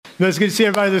But it's good to see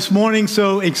everybody this morning.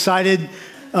 So excited.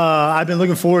 I've been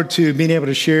looking forward to being able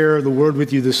to share the word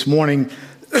with you this morning.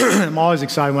 I'm always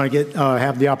excited when I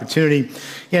have the opportunity.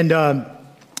 And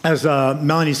as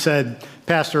Melanie said,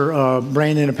 Pastor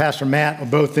Brandon and Pastor Matt are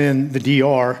both in the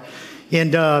DR.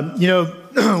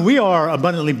 And, we are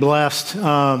abundantly blessed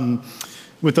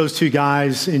with those two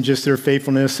guys and just their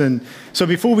faithfulness. And so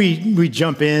before we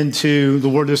jump into the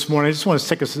word this morning, I just want to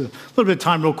take us a little bit of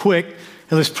time real quick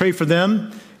and let's pray for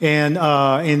them and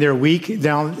in their week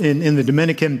down in the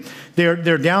Dominican.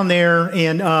 They're down there,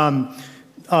 and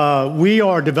we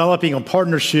are developing a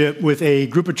partnership with a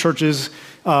group of churches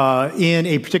in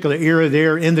a particular area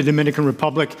there in the Dominican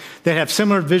Republic that have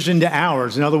similar vision to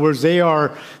ours. In other words, their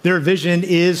vision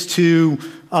is to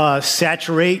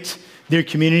saturate their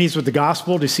communities with the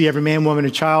gospel, to see every man, woman,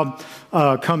 and child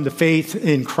come to faith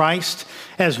in Christ.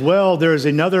 As well, there is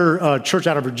another church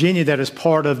out of Virginia that is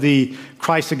part of the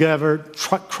Christ Together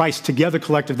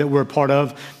collective that we're a part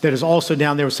of, that is also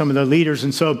down there with some of the leaders.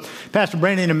 And so Pastor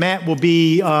Brandon and Matt will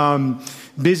be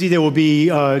busy. They will be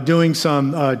doing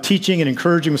some teaching and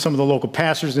encouraging with some of the local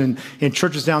pastors and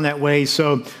churches down that way.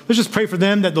 So let's just pray for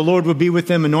them, that the Lord would be with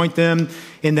them, anoint them,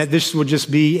 and that this would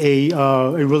just be a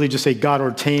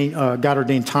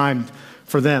God-ordained time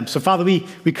for them. So Father,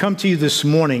 we come to you this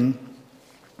morning.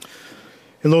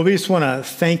 And Lord, we just want to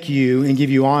thank you and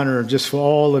give you honor just for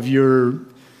all of your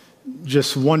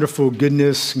just wonderful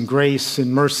goodness and grace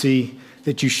and mercy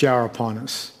that you shower upon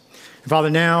us. And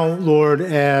Father, now, Lord,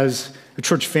 as a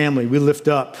church family, we lift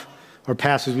up our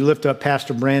pastors. We lift up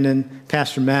Pastor Brandon,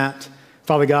 Pastor Matt,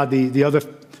 Father God, the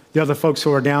other folks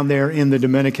who are down there in the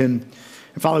Dominican.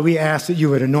 And Father, we ask that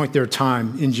you would anoint their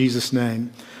time in Jesus'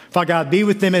 name. Father God, be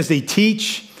with them as they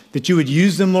teach, that you would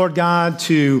use them, Lord God,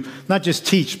 to not just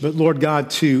teach, but Lord God,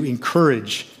 to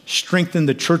encourage, strengthen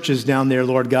the churches down there,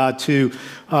 Lord God, to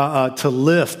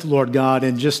lift, Lord God,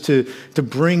 and just to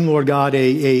bring, Lord God,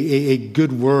 a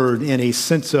good word and a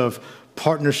sense of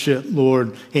partnership,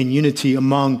 Lord, and unity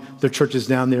among the churches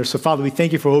down there. So, Father, we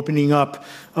thank you for opening up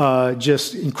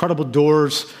just incredible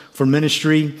doors for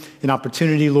ministry and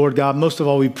opportunity, Lord God. Most of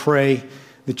all, we pray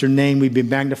that your name would be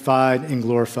magnified and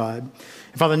glorified.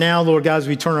 And Father, now, Lord God, as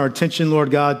we turn our attention,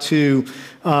 Lord God, to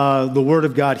the word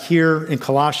of God here in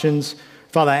Colossians,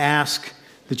 Father, I ask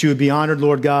that you would be honored,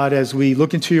 Lord God, as we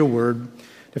look into your word.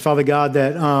 That, Father God,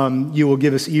 that you will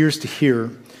give us ears to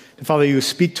hear. That, Father, you will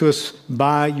speak to us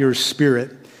by your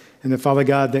Spirit. And that, Father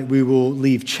God, that we will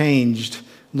leave changed,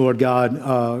 Lord God,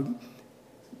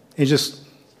 and just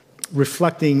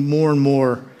reflecting more and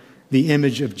more the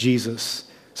image of Jesus.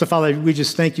 So, Father, we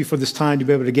just thank you for this time to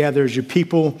be able to gather as your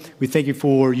people. We thank you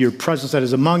for your presence that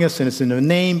is among us, and it's in the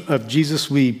name of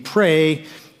Jesus we pray.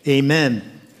 Amen.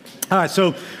 All right,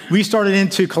 so we started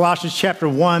into Colossians chapter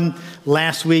 1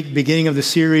 last week, beginning of the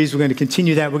series. We're going to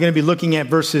continue that. We're going to be looking at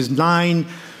verses 9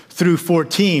 through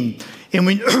 14. And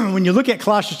when you look at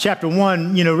Colossians chapter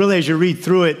 1, really as you read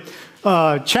through it,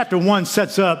 chapter 1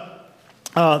 sets up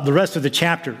the rest of the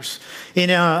chapters.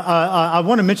 And I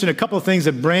want to mention a couple of things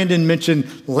that Brandon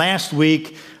mentioned last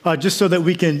week, just so that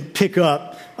we can pick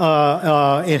up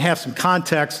and have some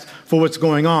context for what's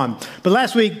going on. But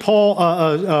last week,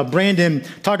 Brandon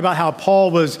talked about how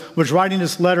Paul was writing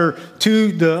this letter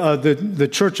to the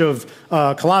church of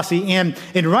Colossae, and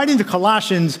in writing to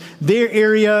Colossians, their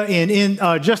area and in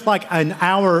just like in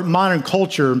our modern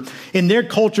culture, in their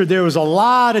culture, there was a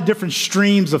lot of different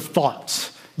streams of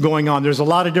thoughts going on. There's a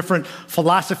lot of different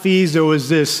philosophies. There was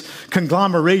this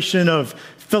conglomeration of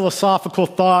philosophical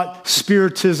thought,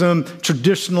 spiritism,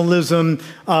 traditionalism,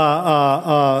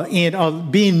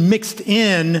 and being mixed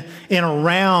in and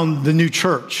around the new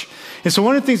church. And so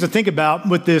one of the things to think about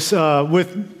with this,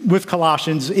 with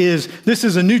Colossians is this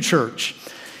is a new church.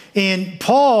 And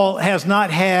Paul has not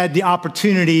had the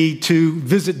opportunity to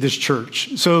visit this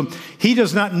church. So he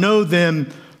does not know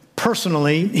them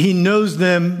personally. He knows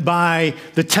them by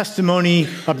the testimony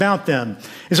about them.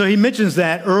 And so he mentions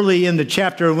that early in the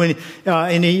chapter when,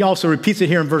 and he also repeats it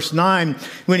here in verse 9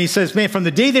 when he says, man, from the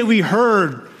day that we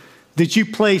heard that you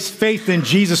placed faith in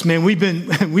Jesus, man, we've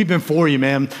been for you,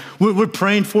 man. We're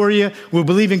praying for you. We're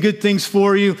believing good things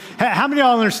for you. How many of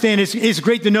y'all understand it's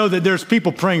great to know that there's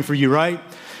people praying for you, right?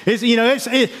 This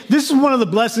is one of the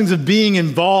blessings of being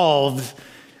involved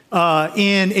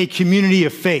in a community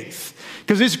of faith.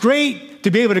 Because it's great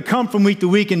to be able to come from week to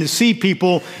week and to see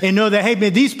people and know that, hey,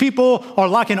 man, these people are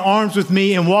locking arms with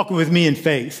me and walking with me in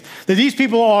faith. That these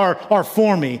people are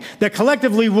for me. That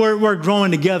collectively we're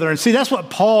growing together. And see, that's what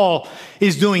Paul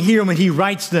is doing here when he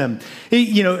writes them.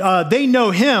 They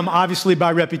know him, obviously,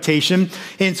 by reputation.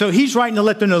 And so he's writing to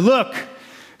let them know, look,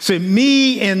 So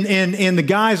me and the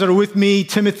guys that are with me,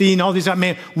 Timothy and all these,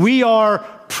 man, we are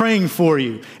praying for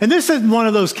you. And this isn't one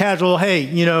of those casual, hey,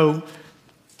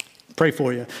 pray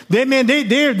for you.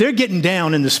 They're getting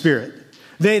down in the spirit.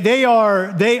 They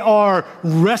are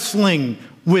wrestling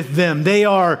with them. They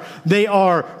are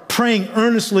praying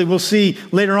earnestly. We'll see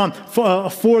later on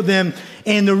for them.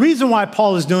 And the reason why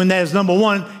Paul is doing that is, number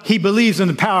one, he believes in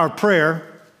the power of prayer.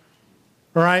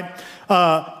 All right.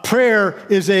 Prayer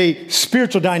is a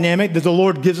spiritual dynamic that the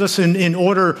Lord gives us in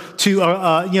order to,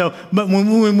 but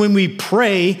when we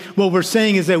pray, what we're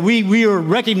saying is that we are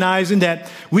recognizing that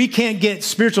we can't get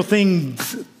spiritual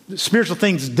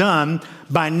things done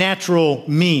by natural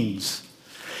means.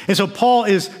 And so Paul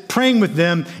is praying with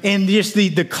them and just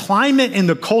the climate and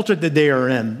the culture that they are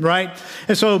in, right?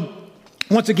 And so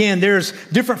once again, there's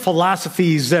different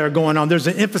philosophies that are going on. There's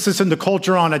an emphasis in the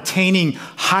culture on attaining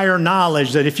higher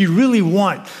knowledge, that if you really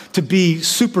want to be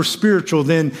super spiritual,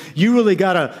 then you really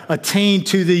got to attain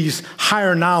to these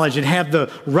higher knowledge and have the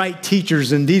right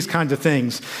teachers and these kinds of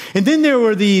things. And then there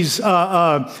were these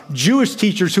Jewish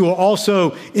teachers who are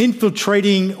also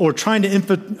infiltrating or trying to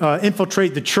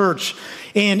infiltrate the church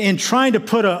and trying to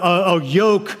put a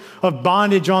yoke of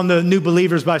bondage on the new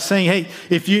believers by saying, hey,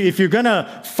 if you're going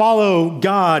to follow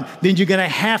God, then you're going to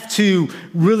have to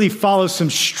really follow some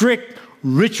strict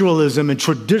ritualism and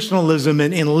traditionalism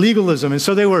and legalism. And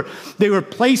so they were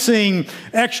placing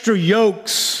extra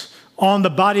yokes on the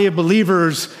body of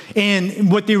believers,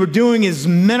 and what they were doing is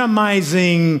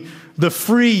minimizing the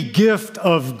free gift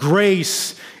of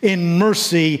grace and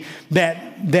mercy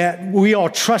that we all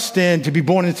trust in to be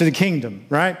born into the kingdom,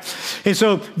 right? And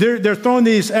so they're throwing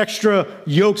these extra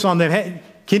yokes on them. Hey,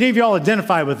 can any of y'all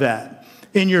identify with that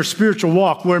in your spiritual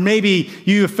walk, where maybe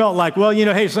you felt like, well,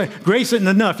 hey, it's like grace isn't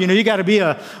enough. You got to be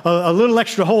a little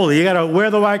extra holy. You got to wear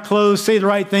the right clothes, say the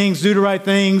right things, do the right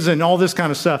things, and all this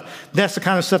kind of stuff. That's the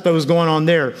kind of stuff that was going on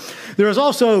there. There was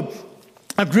also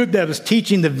a group that was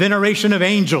teaching the veneration of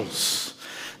angels.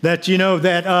 That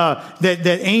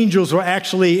that angels were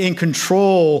actually in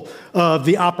control of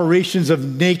the operations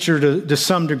of nature to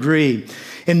some degree.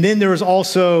 And then there is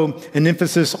also an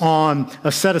emphasis on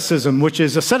asceticism, which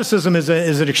is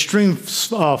an extreme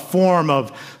form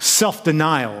of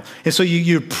self-denial. And so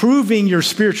you're proving your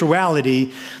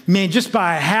spirituality, man, just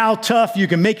by how tough you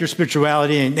can make your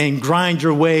spirituality and grind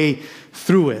your way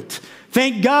through it.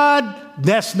 Thank God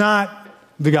that's not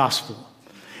the gospel.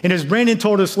 And as Brandon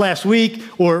told us last week,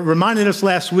 or reminded us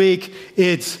last week,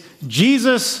 it's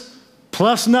Jesus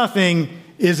plus nothing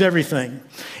is everything.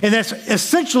 And that's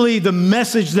essentially the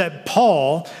message that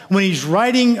Paul, when he's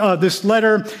writing this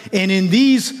letter, and in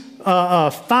these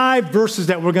 5 verses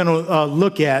that we're going to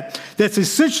look at, that's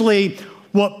essentially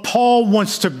what Paul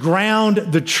wants to ground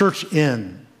the church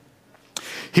in.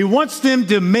 He wants them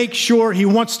to make sure, he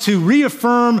wants to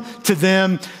reaffirm to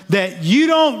them that you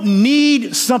don't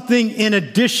need something in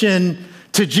addition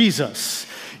to Jesus.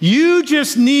 You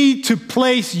just need to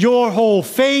place your whole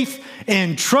faith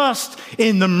and trust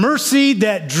in the mercy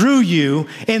that drew you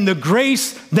and the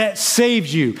grace that saved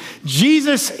you.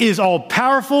 Jesus is all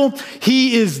powerful.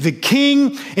 He is the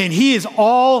King, and he is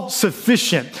all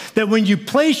sufficient. That when you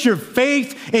place your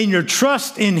faith and your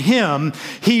trust in him,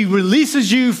 he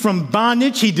releases you from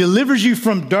bondage. He delivers you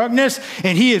from darkness,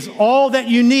 and he is all that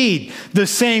you need. The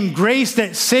same grace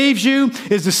that saves you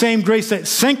is the same grace that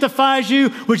sanctifies you,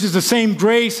 which is the same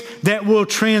grace that will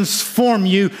transform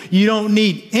you. You don't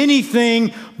need anything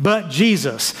but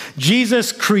Jesus.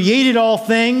 Jesus created all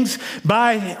things.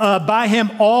 By him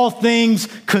all things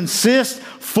consist.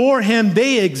 For him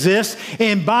they exist.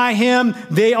 And by him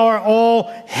they are all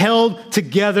held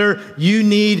together. You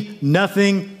need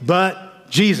nothing but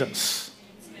Jesus.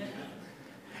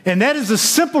 And that is a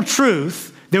simple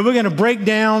truth that we're going to break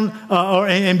down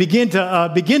and begin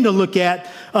to look at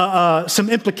some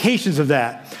implications of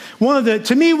that.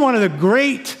 To me, one of the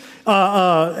great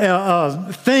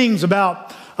things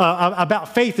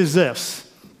about faith is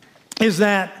this, is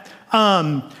that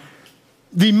some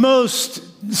of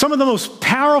the most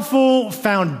powerful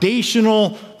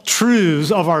foundational truths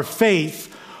of our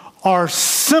faith are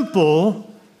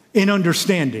simple in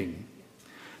understanding.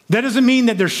 That doesn't mean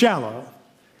that they're shallow.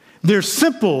 They're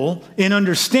simple in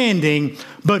understanding,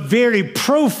 but very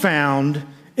profound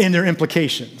in their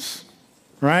implications.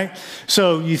 Right?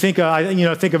 So you think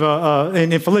of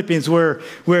in Philippians where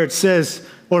it says,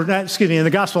 in the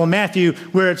Gospel of Matthew,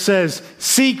 where it says,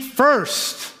 seek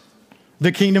first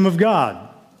the kingdom of God,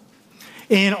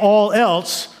 and all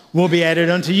else will be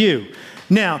added unto you.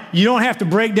 Now, you don't have to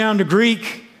break down the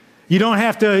Greek. You don't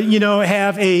have to,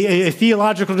 have a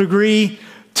theological degree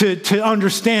to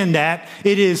understand that.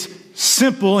 It is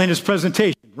simple in its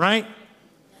presentation. right?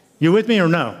 You with me or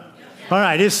no? All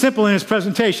right, it's simple in its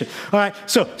presentation. All right,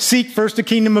 so seek first the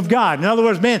kingdom of God. In other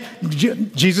words, man,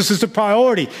 Jesus is the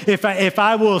priority. If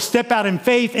I will step out in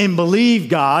faith and believe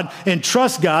God and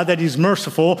trust God that he's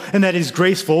merciful and that he's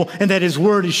graceful and that his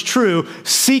word is true,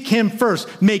 seek him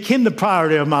first. Make him the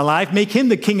priority of my life. Make him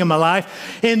the king of my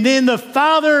life. And then the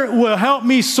Father will help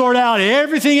me sort out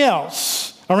everything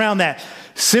else around that.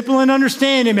 Simple in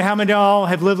understanding, but how many of y'all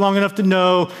have lived long enough to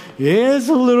know it's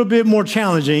a little bit more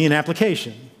challenging in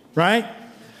application. Right?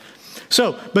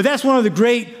 So, but that's one of the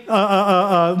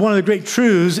great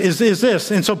truths is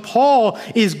this. And so Paul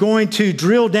is going to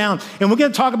drill down, and we're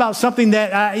going to talk about something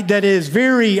that is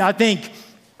very, I think,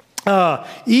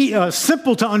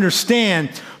 simple to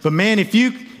understand. But man, if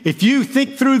you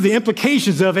think through the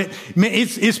implications of it, man,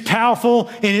 it's powerful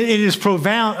and it is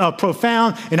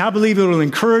profound, and I believe it will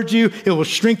encourage you, it will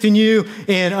strengthen you,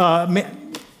 and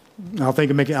man, I think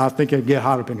it'll get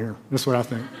hot up in here. That's what I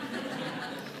think.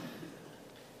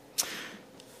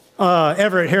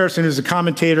 Everett Harrison, who's a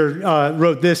commentator,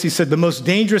 wrote this. He said, the most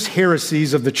dangerous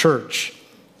heresies of the church.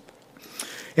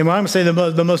 And when I'm saying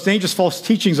the most dangerous false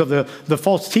teachings of the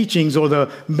false teachings or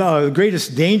the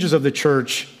greatest dangers of the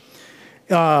church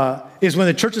is when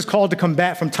the church is called to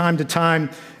combat from time to time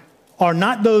are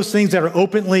not those things that are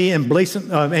openly and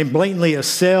blatantly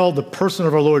assail the person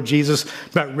of our Lord Jesus,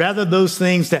 but rather those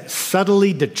things that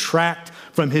subtly detract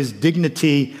from his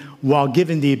dignity while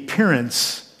giving the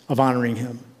appearance of honoring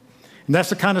him. And that's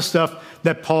the kind of stuff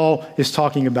that Paul is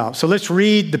talking about. So let's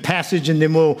read the passage and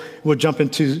then we'll jump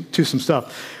into some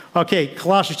stuff. Okay,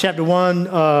 Colossians chapter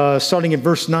 1, starting in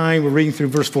verse 9, we're reading through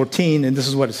verse 14, and this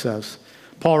is what it says.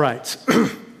 Paul writes,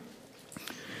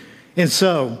 and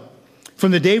so,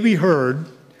 from the day we heard,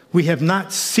 we have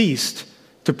not ceased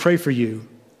to pray for you,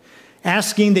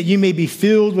 asking that you may be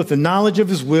filled with the knowledge of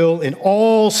his will in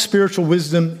all spiritual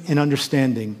wisdom and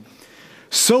understanding,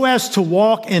 so as to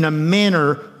walk in a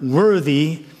manner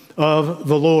worthy of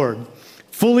the Lord,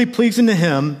 fully pleasing to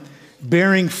him,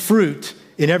 bearing fruit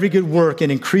in every good work and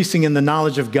increasing in the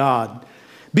knowledge of God,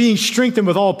 being strengthened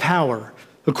with all power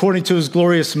according to his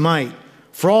glorious might,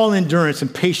 for all endurance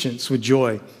and patience with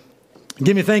joy.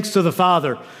 Giving thanks to the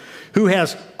Father who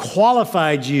has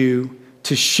qualified you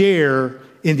to share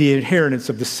in the inheritance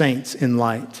of the saints in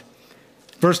light.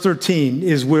 Verse 13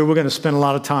 is where we're going to spend a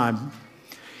lot of time.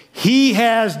 He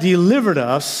has delivered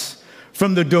us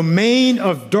from the domain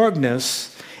of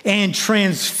darkness and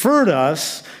transferred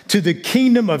us to the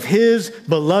kingdom of his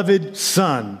beloved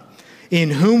Son, in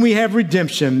whom we have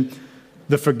redemption,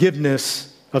 the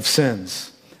forgiveness of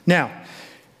sins. Now,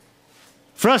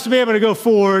 for us to be able to go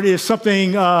forward is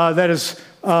something that is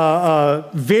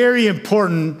very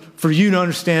important for you to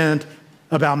understand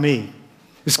about me.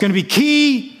 It's going to be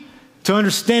key to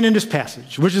understanding this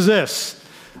passage, which is this.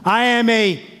 I am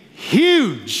a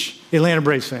huge Atlanta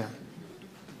Braves fan.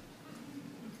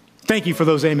 Thank you for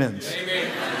those amens.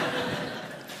 Amen.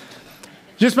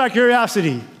 Just by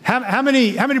curiosity, how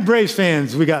many Braves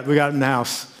fans we got in the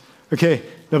house? Okay,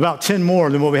 about 10 more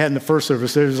than what we had in the first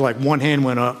service. There's like one hand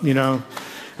went up, you know.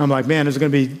 I'm like, man, it's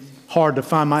going to be hard to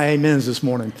find my amens this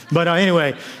morning. But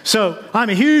anyway, so I'm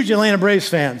a huge Atlanta Braves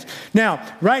fan. Now,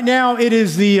 right now it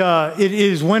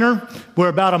is winter. We're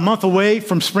about a month away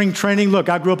from spring training. Look,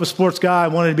 I grew up a sports guy. I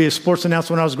wanted to be a sports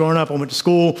announcer when I was growing up. I went to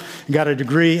school and got a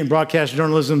degree in broadcast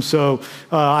journalism. So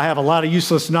I have a lot of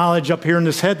useless knowledge up here in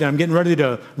this head that I'm getting ready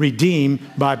to redeem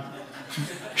by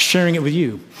sharing it with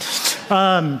you.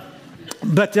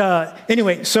 But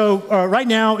anyway, so right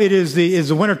now it is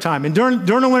the winter time. And during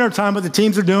the winter time, what the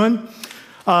teams are doing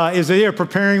is they are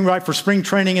preparing right for spring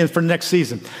training and for next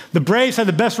season. The Braves had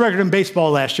the best record in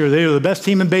baseball last year. They were the best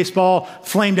team in baseball,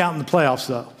 flamed out in the playoffs,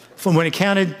 though. From when it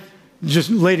counted, just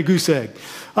laid a goose egg.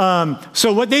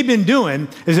 So what they've been doing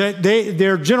is that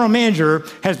their general manager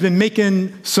has been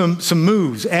making some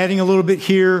moves, adding a little bit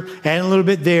here, adding a little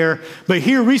bit there. But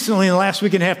here recently, in the last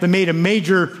week and a half, they made a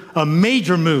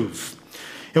major move.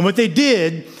 And what they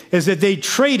did is that they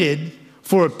traded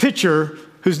for a pitcher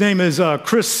whose name is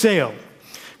Chris Sale.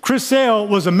 Chris Sale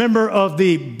was a member of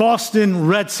the Boston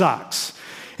Red Sox.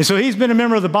 And so he's been a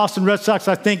member of the Boston Red Sox,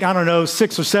 I think,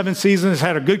 6 or 7 seasons,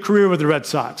 had a good career with the Red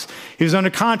Sox. He was under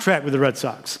contract with the Red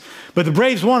Sox. But the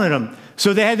Braves wanted him,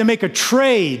 so they had to make a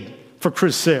trade for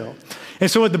Chris Sale. And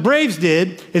so what the Braves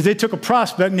did is they took a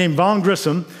prospect named Vaughn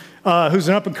Grissom, who's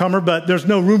an up-and-comer, but there's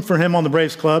no room for him on the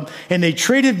Braves club. And they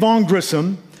traded Vaughn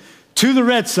Grissom to the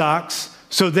Red Sox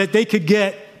so that they could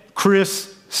get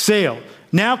Chris Sale.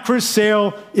 Now Chris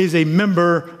Sale is a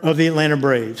member of the Atlanta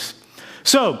Braves.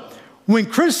 So when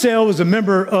Chris Sale was a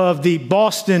member of the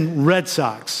Boston Red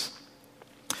Sox,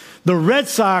 the Red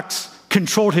Sox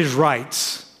controlled his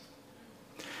rights.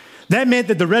 That meant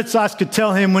that the Red Sox could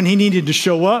tell him when he needed to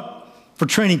show up for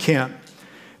training camp.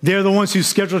 They're the ones who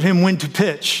scheduled him when to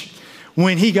pitch.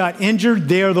 When he got injured,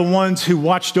 they are the ones who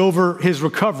watched over his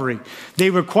recovery. They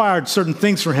required certain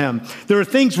things for him. There are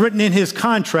things written in his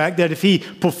contract that if he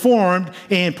performed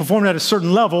at a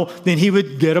certain level, then he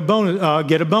would get a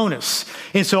bonus.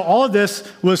 And so all of this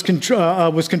was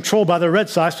controlled by the Red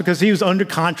Sox because he was under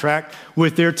contract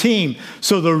with their team.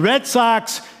 So the Red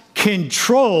Sox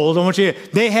controlled,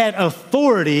 they had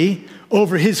authority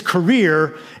over his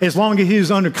career as long as he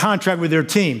was under contract with their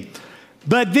team.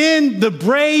 But then the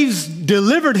Braves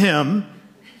delivered him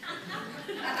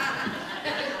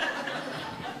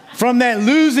from that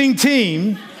losing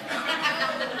team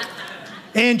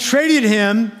and traded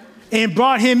him and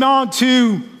brought him on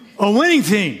to a winning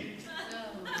team,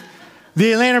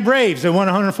 the Atlanta Braves that won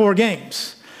 104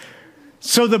 games.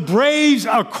 So the Braves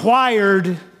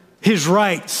acquired his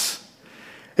rights.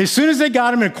 As soon as they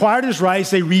got him and acquired his rights,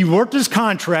 they reworked his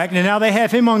contract, and now they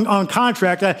have him on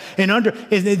contract.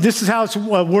 This is how it's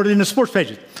worded in the sports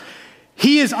pages.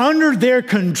 He is under their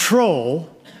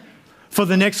control for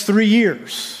the next 3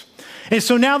 years. And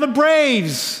so now the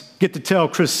Braves get to tell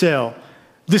Chris Sale,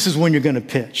 this is when you're going to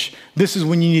pitch. This is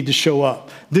when you need to show up.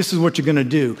 This is what you're going to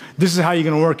do. This is how you're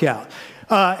going to work out.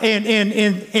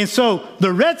 And so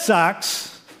the Red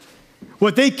Sox,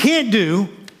 what they can't do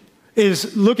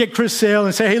is look at Chris Sale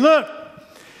and say, hey, look,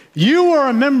 you were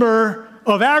a member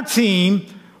of our team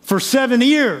for 7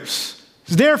 years.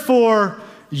 Therefore,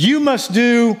 you must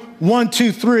do 1,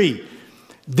 2, 3.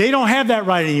 They don't have that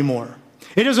right anymore.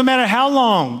 It doesn't matter how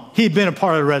long he'd been a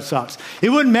part of the Red Sox. It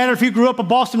wouldn't matter if he grew up a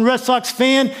Boston Red Sox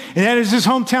fan and that is his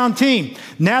hometown team.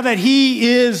 Now that he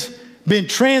is been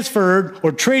transferred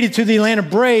or traded to the Atlanta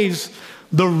Braves,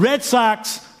 the Red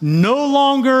Sox no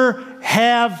longer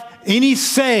have any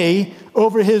say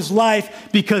over his life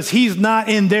because he's not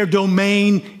in their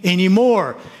domain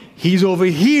anymore. He's over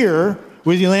here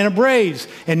with the Atlanta Braves.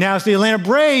 And now it's the Atlanta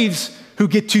Braves who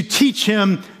get to teach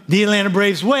him the Atlanta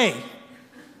Braves way.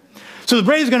 So the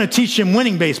Braves are going to teach him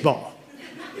winning baseball.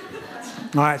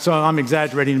 All right, so I'm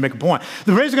exaggerating to make a point.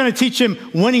 The Braves are going to teach him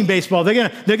winning baseball. They're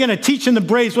going to teach him the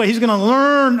Braves way. He's going to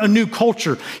learn a new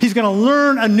culture. He's going to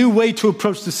learn a new way to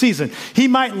approach the season. He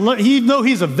might learn, even though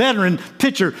he's a veteran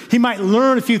pitcher, he might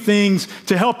learn a few things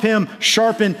to help him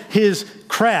sharpen his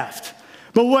craft.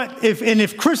 But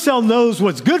if Chris Sale knows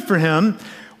what's good for him,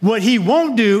 what he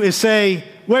won't do is say,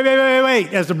 wait,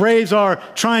 as the Braves are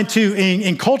trying to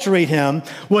enculturate him,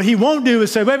 what he won't do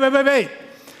is say, wait.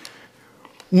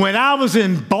 When I was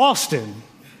in Boston,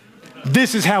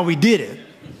 this is how we did it.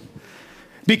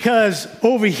 Because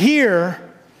over here,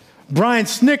 Brian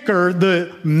Snitker,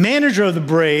 the manager of the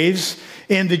Braves,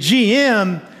 and the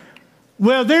GM,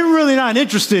 well, they're really not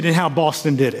interested in how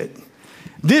Boston did it.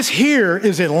 This here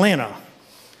is Atlanta.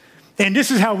 And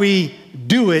this is how we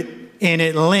do it in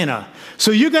Atlanta.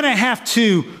 So you're going to have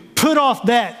to put off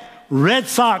that Red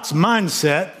Sox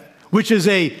mindset, which is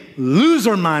a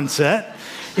loser mindset,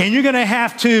 and you're going to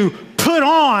have to put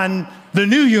on the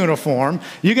new uniform.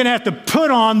 You're going to have to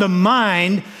put on the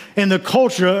mind and the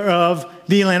culture of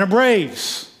the Atlanta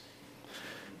Braves.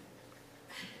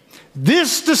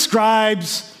 This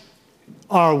describes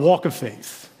our walk of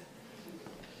faith.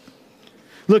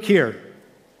 Look here.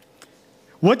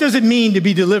 What does it mean to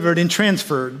be delivered and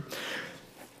transferred?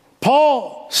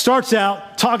 Paul starts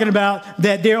out talking about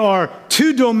that there are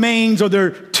two domains, or there are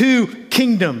two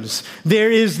kingdoms.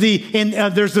 There's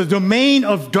the domain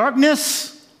of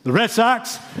darkness, the Red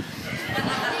Sox,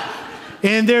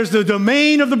 and there's the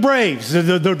domain of the Braves,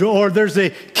 or there's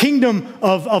the kingdom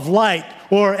of light,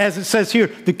 or as it says here,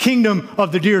 the kingdom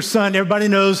of the dear son. Everybody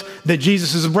knows that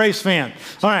Jesus is a Braves fan.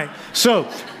 All right, so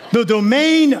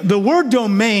the word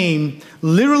domain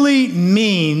literally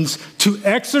means to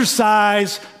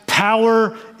exercise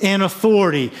power and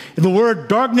authority. The word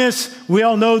darkness, we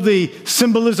all know the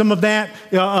symbolism of that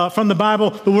from the Bible.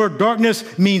 The word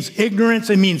darkness means ignorance.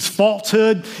 It means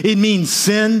falsehood. It means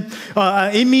sin.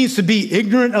 It means to be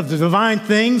ignorant of the divine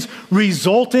things,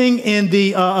 resulting in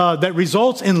that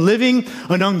results in living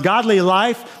an ungodly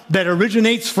life that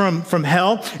originates from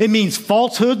hell. It means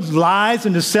falsehood, lies,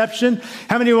 and deception.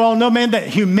 How many of you all know, man, that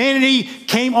humanity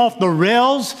came off the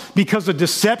rails because of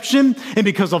deception and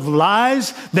because of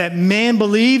lies that man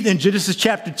believed in Genesis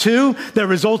chapter 2 that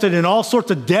resulted in all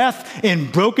sorts of death and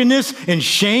brokenness and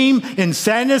shame and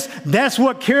sadness? That's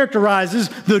what characterizes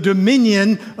the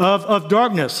dominion of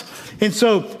darkness. And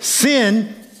so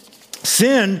sin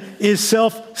is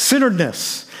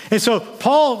self-centeredness. And so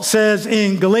Paul says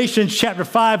in Galatians chapter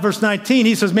 5, verse 19,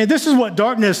 he says, man, this is what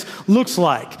darkness looks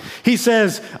like. He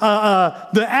says,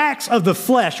 the acts of the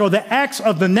flesh or the acts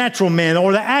of the natural man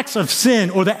or the acts of sin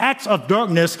or the acts of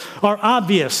darkness are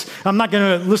obvious. I'm not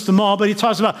going to list them all, but he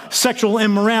talks about sexual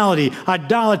immorality,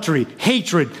 idolatry,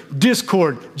 hatred,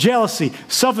 discord, jealousy,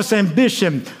 selfish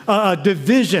ambition,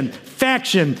 division,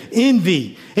 faction,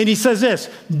 envy. And he says this,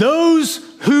 those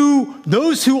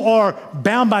who are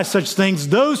bound by such things,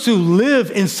 those who live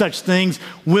in such things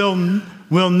will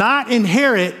not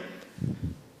inherit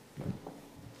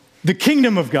the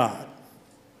kingdom of God.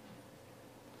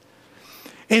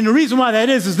 And the reason why that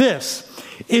is that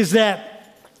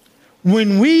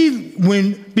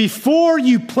before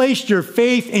you placed your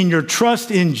faith and your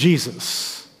trust in Jesus,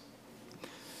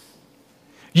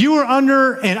 you were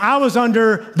under, and I was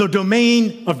under, the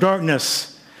domain of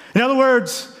darkness. In other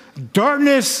words,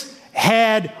 darkness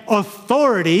had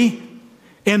authority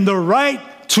and the right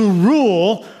to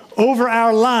rule over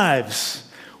our lives.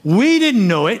 We didn't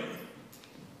know it.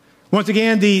 Once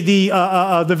again,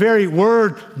 the very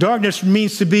word darkness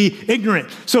means to be ignorant.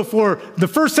 So for the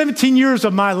first 17 years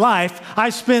of my life, I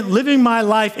spent living my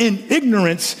life in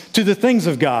ignorance to the things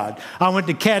of God. I went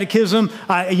to catechism.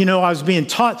 I was being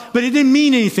taught, but it didn't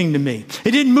mean anything to me.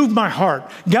 It didn't move my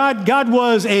heart. God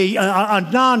was a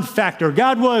non-factor.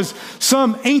 God was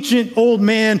some ancient old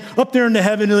man up there in the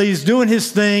heavenlies doing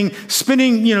his thing,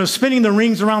 spinning the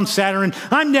rings around Saturn.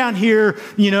 I'm down here,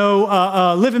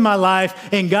 living my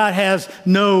life, and God has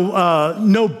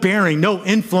no bearing, no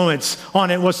influence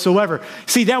on it whatsoever.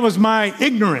 See, that was my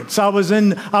ignorance. I was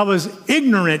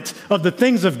ignorant of the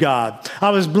things of God.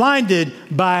 I was blinded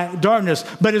by darkness.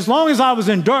 But as long as I was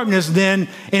in darkness then,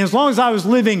 and as long as I was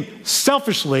living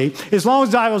selfishly, as long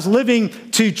as I was living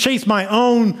to chase my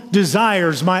own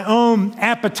desires, my own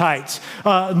appetites,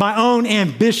 my own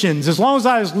ambitions, as long as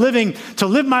I was living to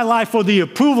live my life for the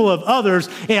approval of others,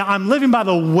 and I'm living by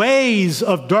the ways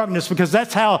of darkness, because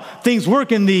that's how things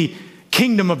work in the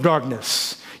kingdom of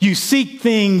darkness. You seek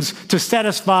things to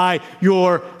satisfy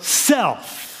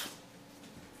yourself.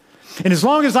 And as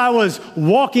long as I was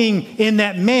walking in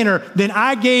that manner, then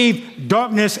I gave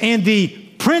darkness and the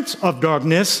prince of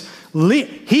darkness,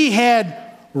 he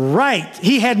had right.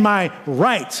 He had my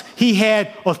rights. He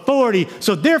had authority.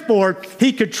 So therefore,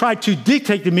 he could try to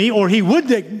dictate to me, or he would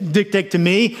dictate to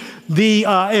me,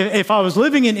 if I was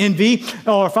living in envy,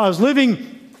 or if I was living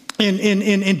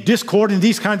in discord and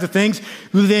these kinds of things,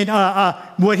 then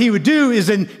what he would do is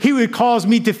then he would cause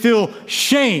me to feel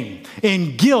shame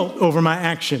and guilt over my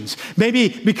actions. Maybe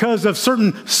because of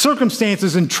certain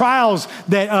circumstances and trials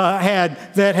that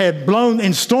had blown,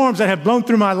 and storms that have blown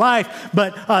through my life.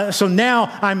 But so now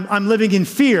I'm living in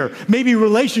fear. Maybe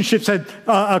relationships had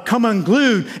come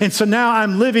unglued, and so now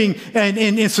I'm living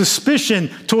in suspicion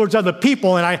towards other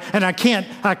people, and I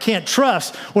can't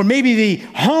trust. Or maybe the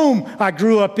home I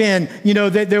grew up in,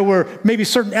 that there were maybe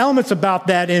certain elements about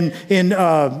that, and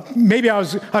maybe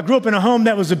I grew up in a home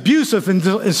that was abusive,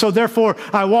 and so therefore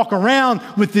I walk around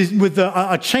with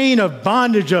a chain of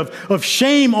bondage of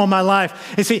shame on my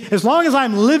life. And see, as long as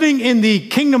I'm living in the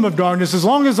kingdom of darkness, as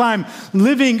long as I'm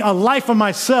living a life of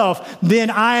myself, then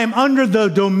I am under the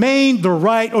domain, the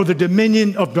right, or the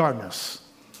dominion of darkness.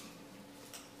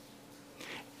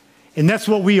 And that's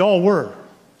what we all were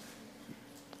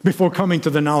before coming to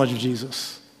the knowledge of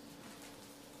Jesus.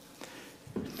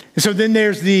 And so then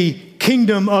there's the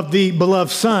kingdom of the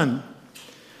beloved Son.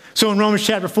 So in Romans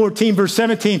chapter 14, verse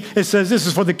 17, it says, this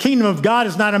is, for the kingdom of God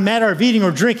is not a matter of eating or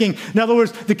drinking. In other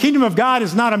words, the kingdom of God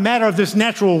is not a matter of this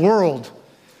natural world.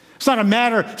 It's not a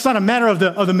matter of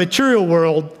the material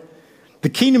world. The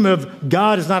kingdom of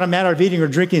God is not a matter of eating or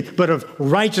drinking, but of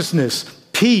righteousness,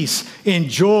 peace, and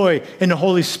joy in the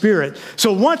Holy Spirit.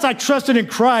 So once I trusted in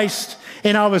Christ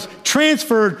and I was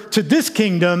transferred to this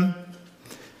kingdom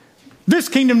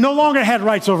no longer had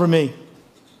rights over me.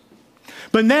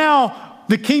 But now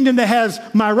the kingdom that has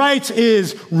my rights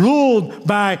is ruled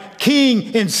by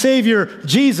King and Savior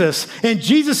Jesus. And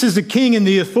Jesus is the king and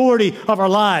the authority of our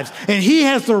lives. And he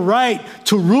has the right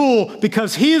to rule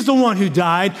because he is the one who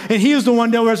died and he is the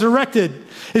one that resurrected.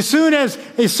 As soon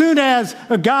as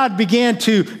God began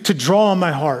to draw on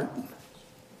my heart.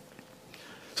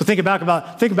 So think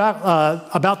about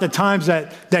the times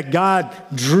that God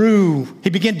drew. He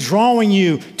began drawing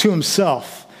you to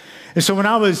himself. And so when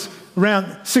I was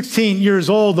around 16 years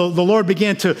old, the Lord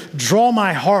began to draw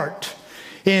my heart.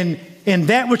 And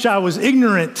that which I was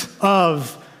ignorant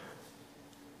of,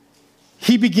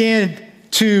 he began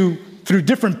to, through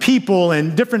different people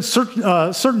and different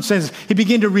certain senses, he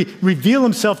began to reveal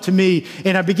himself to me.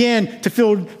 And I began to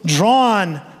feel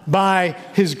drawn by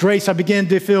his grace. I began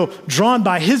to feel drawn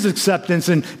by his acceptance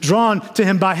and drawn to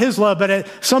him by his love. But at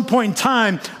some point in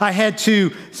time, I had to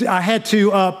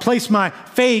place my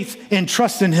faith and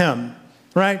trust in him,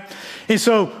 right? And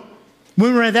so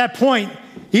when we're at that point,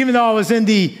 even though I was in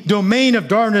the domain of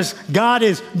darkness, God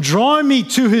is drawing me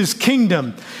to his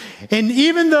kingdom. And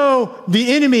even though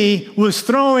the enemy was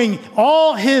throwing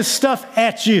all his stuff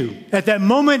at you at that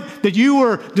moment that you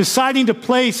were deciding to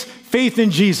place faith in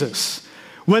Jesus,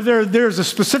 whether there's a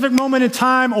specific moment in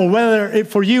time or whether it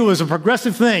for you was a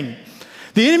progressive thing,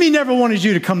 the enemy never wanted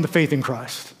you to come to faith in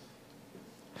Christ.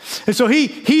 And so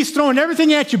he's throwing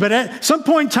everything at you, but at some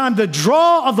point in time, the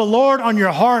draw of the Lord on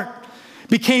your heart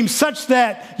became such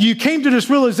that you came to this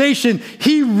realization,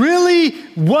 he really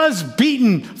was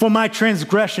beaten for my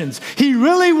transgressions. He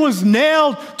really was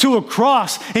nailed to a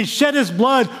cross and shed his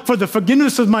blood for the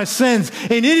forgiveness of my sins.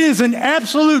 And it is an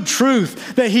absolute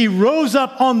truth that he rose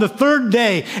up on the third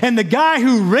day, and the guy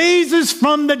who raises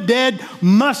from the dead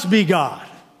must be God.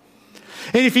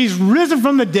 And if he's risen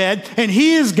from the dead and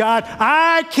he is God,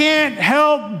 I can't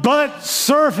help but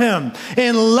serve him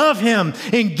and love him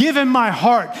and give him my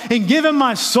heart and give him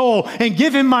my soul and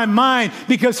give him my mind,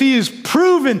 because he has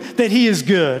proven that he is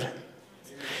good.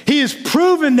 He has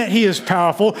proven that he is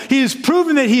powerful. He has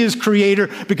proven that he is creator,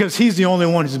 because he's the only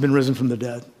one who's been risen from the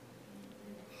dead.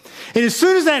 And as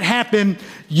soon as that happened,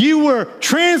 you were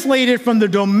translated from the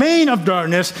domain of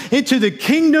darkness into the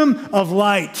kingdom of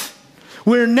light,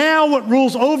 where now what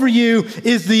rules over you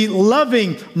is the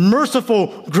loving,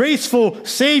 merciful, graceful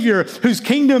Savior whose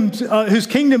kingdom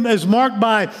is marked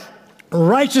by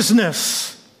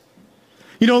righteousness.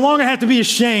 You no longer have to be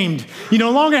ashamed. You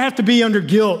no longer have to be under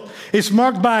guilt. It's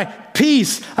marked by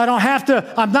peace.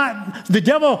 The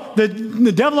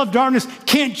devil of darkness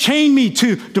can't chain me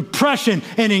to depression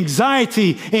and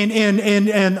anxiety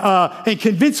and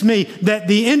convince me that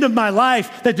the end of my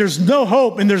life, that there's no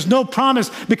hope and there's no promise,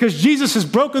 because Jesus has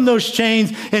broken those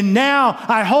chains. And now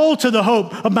I hold to the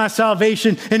hope of my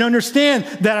salvation and understand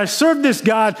that I serve this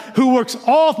God who works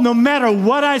no matter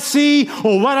what I see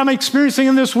or what I'm experiencing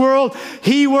in this world,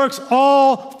 he works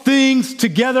all things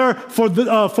together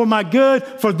for my good,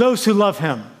 for those who love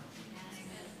him.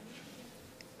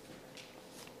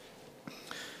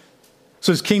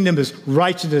 So his kingdom is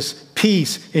righteousness,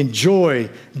 peace, and joy,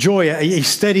 a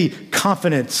steady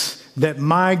confidence that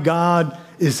my God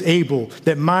is able,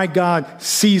 that my God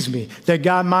sees me, that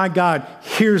my God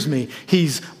hears me.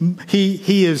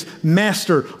 He is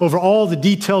master over all the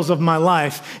details of my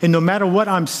life. And no matter what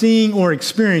I'm seeing or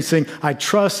experiencing, I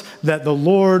trust that the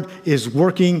Lord is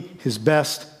working his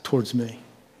best towards me.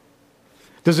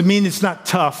 Doesn't mean it's not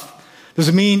tough.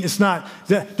 Doesn't mean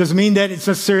that it's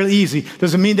necessarily easy.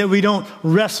 Doesn't mean that we don't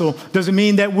wrestle. Doesn't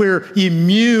mean that we're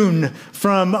immune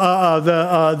from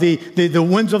the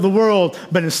winds of the world.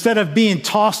 But instead of being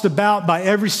tossed about by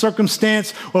every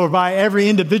circumstance or by every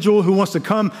individual who wants to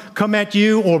come at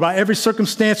you, or by every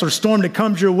circumstance or storm that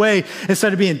comes your way,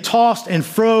 instead of being tossed and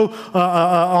fro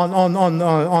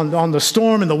on the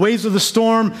storm and the waves of the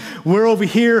storm, we're over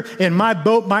here and my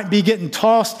boat might be getting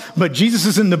tossed, but Jesus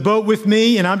is in the boat with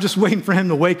me, and I'm just waiting for him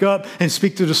to wake up and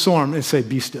speak to the storm and say,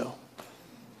 be still.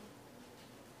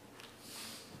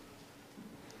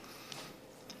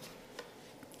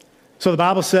 So the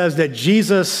Bible says that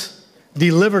Jesus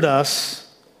delivered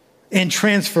us and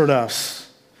transferred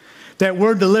us. That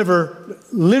word deliver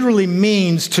literally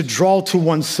means to draw to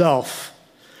oneself.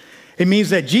 It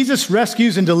means that Jesus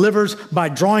rescues and delivers by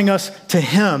drawing us to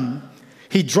him.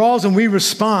 He draws and we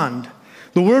respond.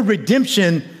 The word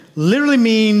redemption literally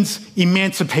means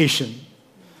emancipation.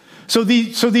 So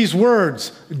these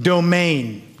words,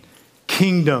 domain,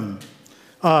 kingdom,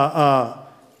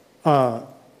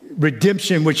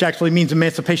 redemption, which actually means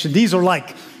emancipation, these are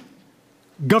like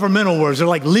governmental words. They're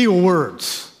like legal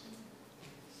words.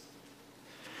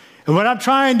 And what I'm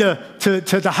trying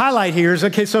to highlight here is,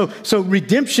 okay, so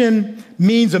redemption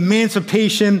means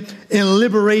emancipation and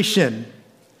liberation.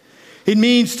 It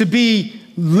means to be,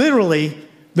 literally,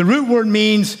 the root word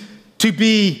means to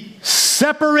be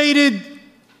separated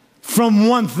from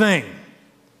one thing.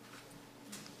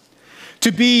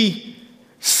 To be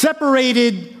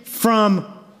separated from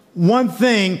one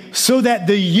thing so that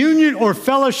the union or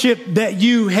fellowship that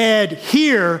you had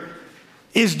here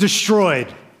is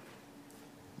destroyed.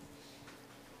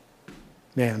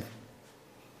 Man.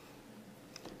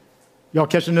 Y'all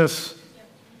catching this?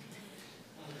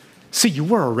 See, you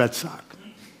were a Red Sox.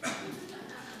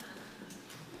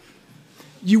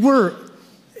 You were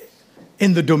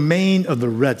in the domain of the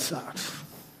Red Sox.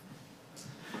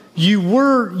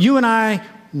 You and I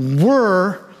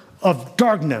were of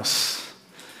darkness,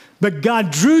 but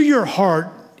God drew your heart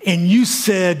and you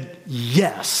said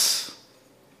yes.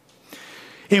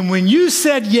 And when you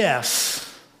said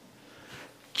yes,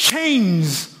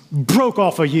 chains broke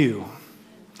off of you.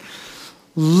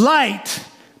 Light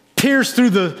pierced through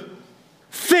the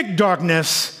thick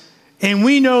darkness, and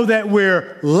we know that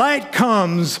where light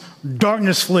comes,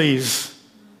 darkness flees.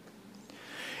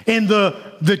 And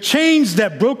the chains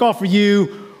that broke off of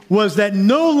you was that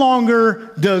no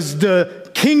longer does the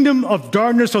kingdom of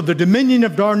darkness or the dominion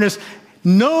of darkness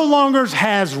no longer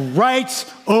has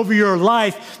rights over your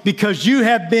life, because you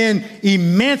have been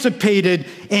emancipated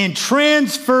and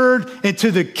transferred into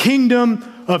the kingdom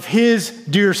of his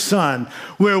dear son.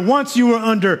 Where once you were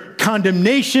under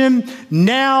condemnation,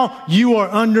 now you are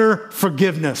under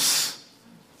forgiveness.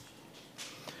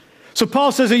 So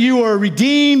Paul says that you are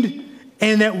redeemed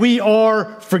and that we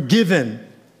are forgiven.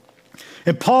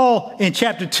 And Paul, in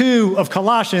chapter 2 of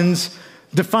Colossians,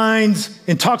 defines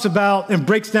and talks about and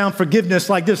breaks down forgiveness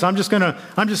like this. I'm just gonna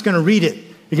read it.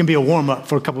 It can be a warm-up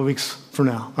for a couple of weeks from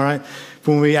now, all right,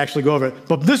 when we actually go over it.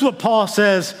 But this is what Paul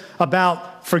says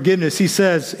about forgiveness. He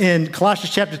says in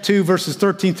Colossians chapter 2, verses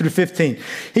 13 through 15,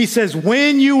 he says,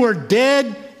 when you were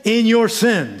dead in your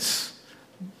sins,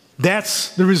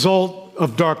 that's the result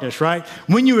of darkness, right?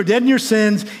 When you were dead in your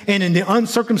sins and in the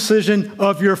uncircumcision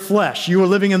of your flesh, you were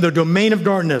living in the domain of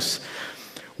darkness.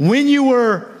 When you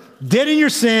were dead in your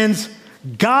sins,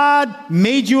 God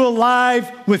made you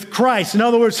alive with Christ. In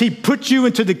other words, he put you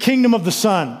into the kingdom of the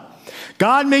Son.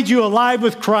 God made you alive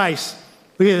with Christ.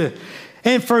 Look at it.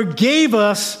 And forgave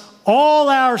us all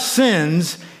our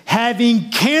sins, having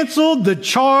canceled the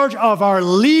charge of our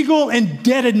legal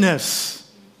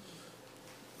indebtedness.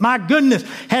 My goodness,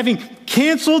 having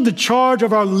canceled the charge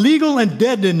of our legal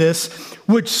indebtedness,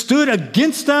 which stood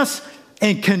against us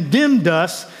and condemned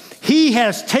us, he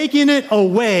has taken it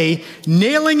away,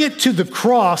 nailing it to the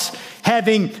cross,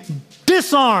 having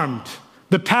disarmed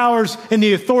the powers and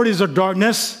the authorities of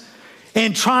darkness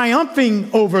and triumphing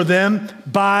over them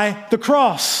by the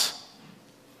cross.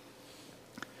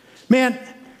 Man,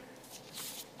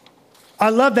 I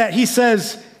love that. He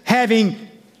says, having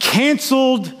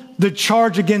canceled the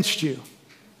charge against you,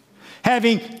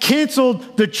 having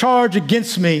canceled the charge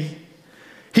against me,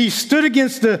 he stood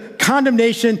against the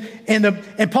condemnation,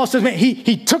 and Paul says, man,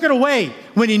 he took it away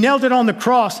when he nailed it on the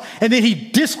cross, and then he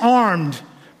disarmed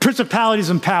principalities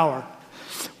and power,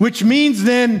 which means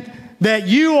then that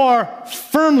you are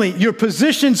firmly, your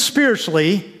position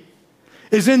spiritually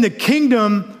is in the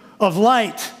kingdom of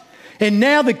light. And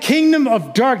now the kingdom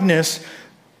of darkness,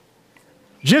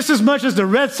 just as much as the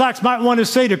Red Sox might want to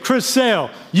say to Chris Sale,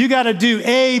 you got to do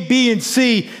A, B, and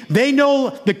C, they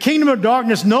know the kingdom of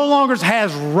darkness no longer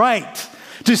has right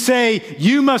to say,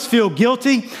 you must feel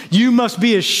guilty, you must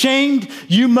be ashamed,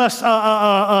 you must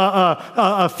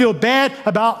feel bad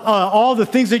about all the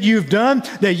things that you've done,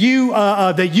 that you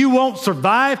won't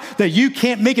survive, that you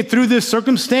can't make it through this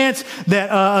circumstance,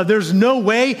 that there's no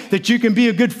way that you can be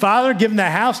a good father given the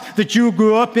house that you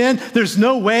grew up in. There's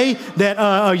no way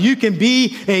that you can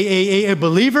be a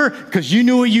believer because you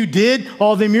knew what you did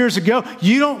all them years ago.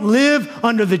 You don't live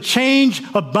under the change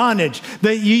of bondage.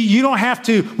 That you don't have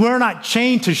to, we're not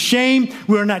chained to shame.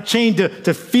 We're not chained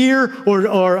to fear or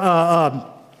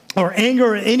anger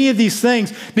or any of these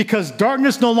things, because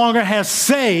darkness no longer has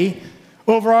say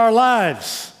over our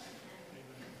lives.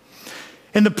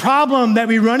 And the problem that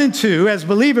we run into as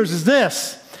believers is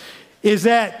this, is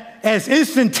that as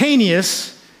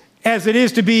instantaneous as it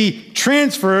is to be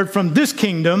transferred from this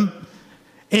kingdom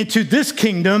into this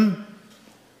kingdom,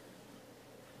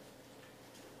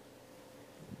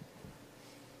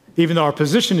 even though our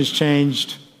position has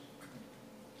changed,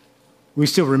 we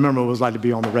still remember what it was like to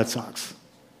be on the Red Sox.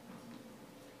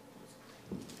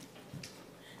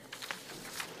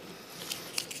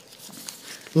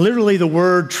 Literally, the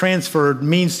word transferred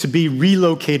means to be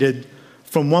relocated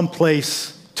from one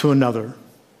place to another.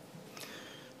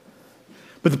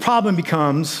 But the problem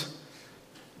becomes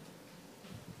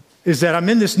is that I'm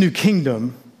in this new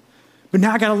kingdom, but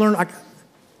now I got to learn.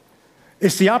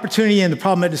 It's the opportunity and the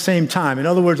problem at the same time. In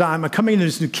other words, I'm coming into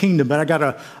this new kingdom, but I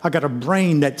got a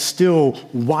brain that's still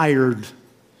wired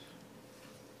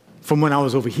from when I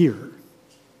was over here.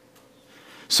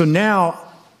 So now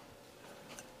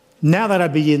that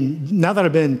I've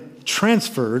been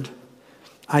transferred,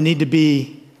 I need to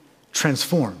be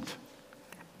transformed.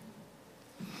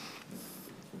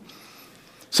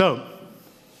 So,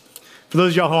 for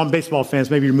those of y'all who aren't baseball fans,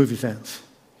 maybe you're movie fans.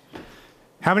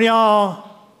 How many of y'all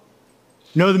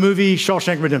know the movie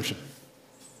Shawshank Redemption?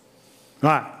 All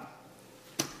right.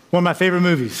 One of my favorite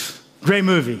movies. Great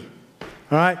movie.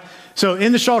 All right. So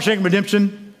in the Shawshank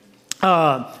Redemption,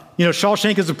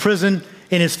 Shawshank is a prison,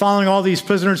 and is following all these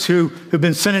prisoners who've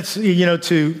been sentenced,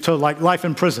 to like life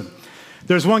in prison.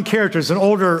 There's one character, it's an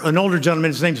older gentleman,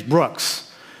 his name's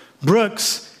Brooks.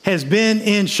 Brooks has been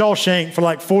in Shawshank for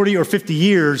like 40 or 50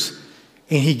 years,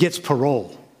 and he gets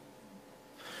parole.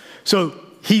 So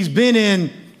he's been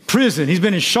in prison, he's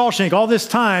been in Shawshank all this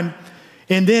time,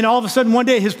 and then all of a sudden one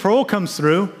day his parole comes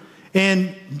through,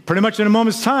 and pretty much in a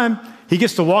moment's time, he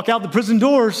gets to walk out the prison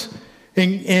doors,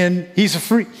 and he's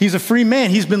a free man.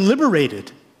 He's been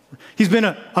liberated. He's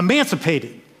been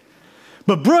emancipated.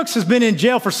 But Brooks has been in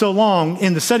jail for so long,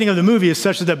 in the setting of the movie is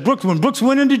such that when Brooks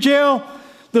went into jail,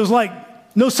 there was like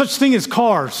no such thing as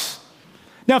cars.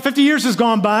 Now 50 years has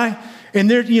gone by, and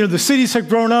the cities have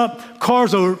grown up,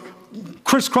 cars are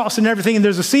crisscrossing everything, and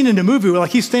there's a scene in the movie where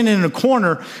like he's standing in a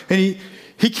corner, and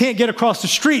he can't get across the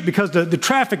street because the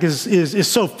traffic is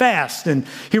so fast. And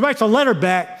he writes a letter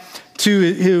back to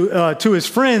his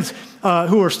friends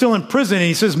who are still in prison. And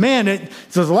he says, man,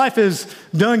 life has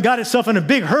got itself in a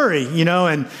big hurry,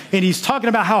 and he's talking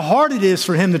about how hard it is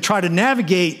for him to try to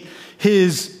navigate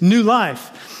his new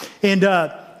life. And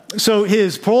so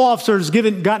his parole officer has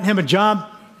gotten him a job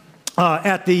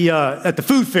at the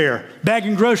food fair,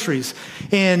 bagging groceries.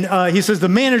 And he says the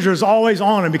manager is always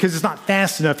on him because it's not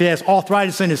fast enough. He has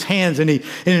arthritis in his hands, and in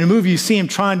the movie you see him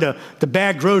trying to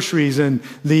bag groceries, and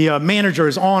the manager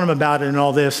is on him about it and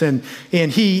all this, and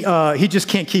he just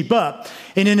can't keep up.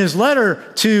 And in his letter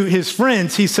to his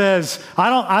friends, he says,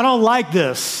 I don't like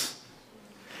this.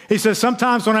 He says,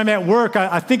 sometimes when I'm at work,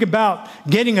 I think about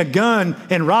getting a gun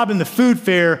and robbing the food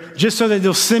fair just so that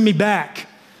they'll send me back.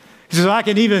 He says, I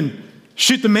can even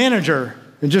shoot the manager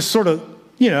and just sort of,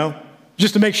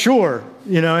 just to make sure,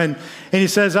 and he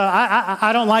says,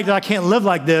 I don't like that. I can't live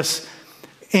like this.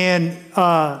 And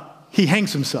he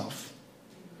hangs himself.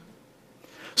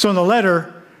 So in the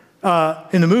letter,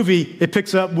 in the movie, it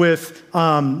picks up with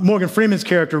Morgan Freeman's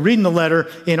character reading the letter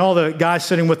and all the guys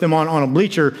sitting with him on a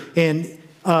bleacher. And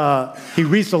he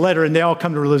reads the letter, and they all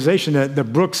come to the realization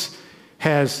that Brooks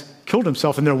has killed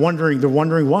himself, and they're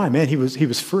wondering why. Man, he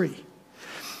was free.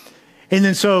 And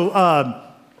then so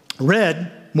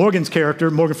Red, Morgan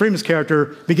Freeman's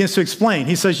character, begins to explain.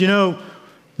 He says,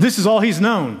 this is all he's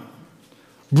known.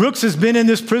 Brooks has been in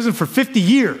this prison for 50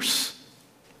 years.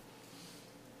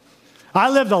 I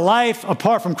lived a life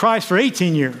apart from Christ for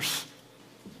 18 years.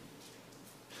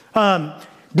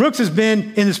 Brooks has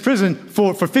been in this prison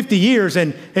for 50 years,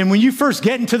 and when you first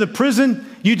get into the prison,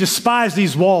 you despise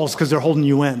these walls because they're holding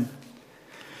you in.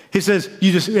 He says,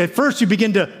 at first you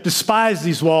begin to despise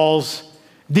these walls,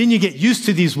 then you get used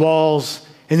to these walls,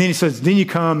 and then he says, then you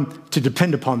come to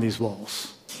depend upon these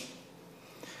walls.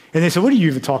 And they said, what are you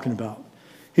even talking about?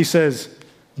 He says,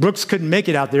 Brooks couldn't make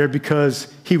it out there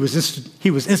because he was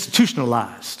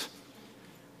institutionalized.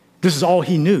 This is all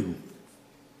he knew.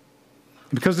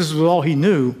 And because this was all he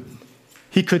knew,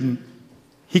 he couldn't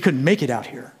make it out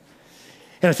here.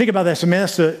 And I think about that, so man,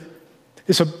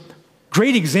 it's a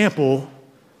great example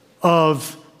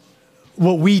of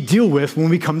what we deal with when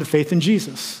we come to faith in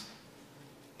Jesus.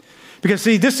 Because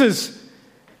see,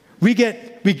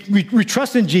 we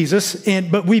trust in Jesus,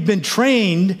 but we've been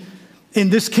trained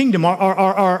in this kingdom.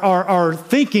 Our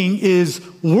thinking is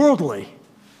worldly.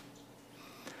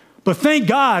 But thank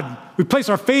God, we place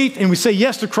our faith and we say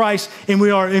yes to Christ, and we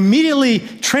are immediately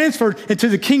transferred into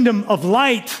the kingdom of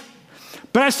light.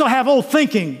 But I still have old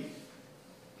thinking.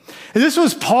 And this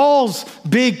was Paul's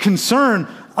big concern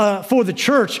for the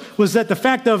church, was that the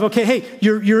fact of, okay, hey,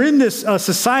 you're in this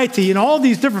society and all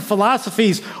these different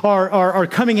philosophies are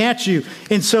coming at you.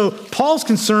 And so Paul's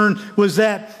concern was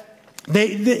that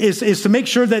is to make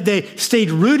sure that they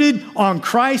stayed rooted on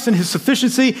Christ and his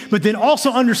sufficiency, but then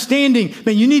also understanding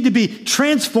that you need to be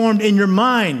transformed in your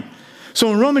mind. So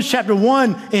in Romans chapter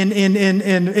 1 and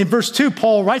in verse 2,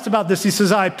 Paul writes about this. He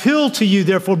says, I appeal to you,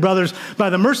 therefore, brothers, by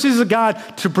the mercies of God,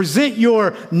 to present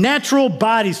your natural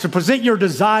bodies, to present your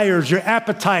desires, your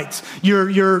appetites,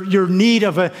 your need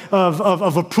of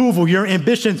approval, your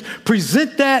ambitions.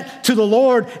 Present that to the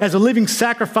Lord as a living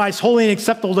sacrifice, holy and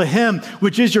acceptable to him,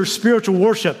 which is your spiritual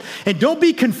worship. And don't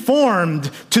be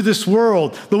conformed to this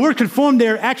world. The word conformed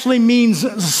there actually means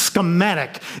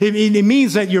schematic. It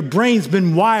means that your brain's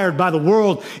been wired by the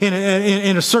world in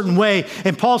a certain way.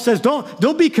 And Paul says,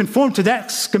 don't be conformed to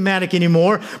that schematic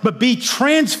anymore, but be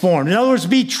transformed. In other words,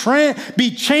 be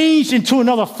changed into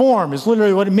another form is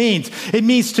literally what it means. It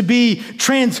means to be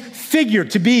transfigured,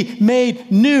 to be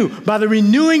made new by the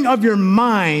renewing of your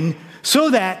mind, so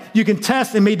that you can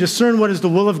test and may discern what is the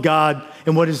will of God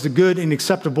and what is the good and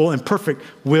acceptable and perfect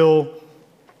will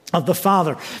of the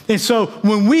Father. And so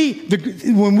when we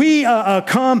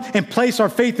come and place our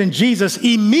faith in Jesus,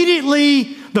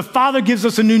 immediately the Father gives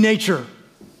us a new nature.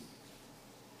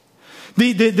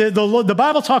 The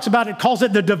Bible talks about it, calls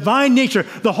it the divine nature.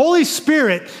 The Holy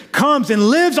Spirit comes and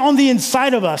lives on the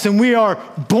inside of us, and we are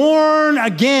born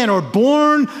again or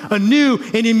born anew,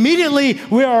 and immediately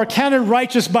we are counted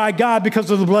righteous by God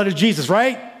because of the blood of Jesus,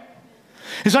 right?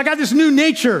 And so I got this new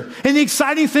nature. And the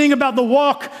exciting thing about the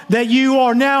walk that you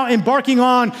are now embarking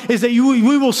on is that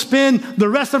we will spend the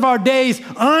rest of our days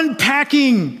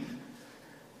unpacking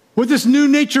what this new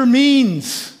nature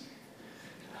means.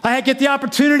 I get the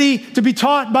opportunity to be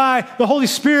taught by the Holy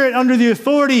Spirit under the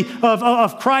authority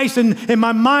of Christ, and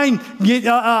my mind,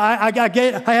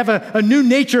 I have a new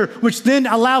nature, which then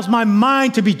allows my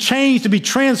mind to be changed, to be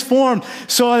transformed,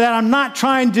 so that I'm not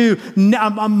trying to,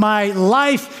 my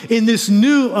life in this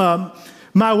new,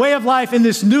 my way of life in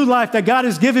this new life that God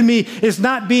has given me is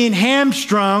not being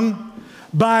hamstrung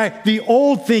by the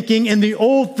old thinking and the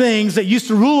old things that used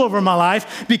to rule over my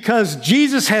life, because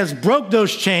Jesus has broke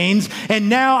those chains, and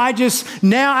now I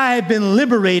have been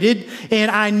liberated,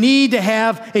 and I need to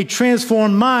have a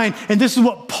transformed mind. And this is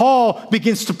what Paul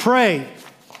begins to pray.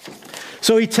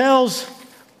 So he tells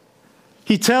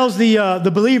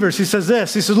the believers, he says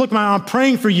this, he says, look, I'm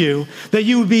praying for you that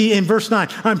you would be, in verse 9,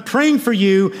 I'm praying for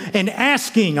you and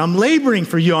asking, I'm laboring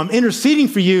for you, I'm interceding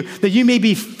for you, that you may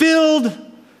be filled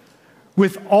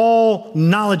with all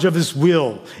knowledge of his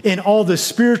will and all the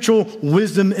spiritual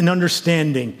wisdom and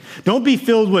understanding. Don't be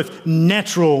filled with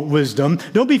natural wisdom.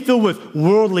 Don't be filled with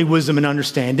worldly wisdom and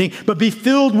understanding, but be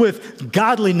filled with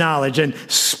godly knowledge and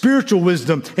spiritual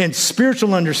wisdom and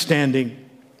spiritual understanding.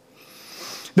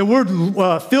 The word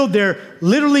filled there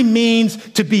literally means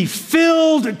to be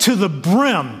filled to the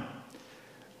brim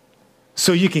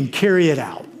so you can carry it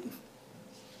out.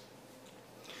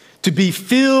 To be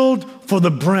filled for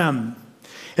the brim.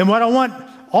 And what I want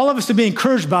all of us to be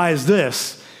encouraged by is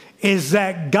this, is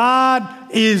that God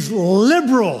is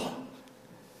liberal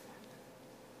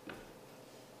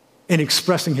in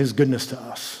expressing his goodness to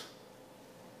us.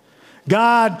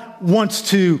 God wants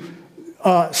to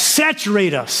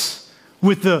saturate us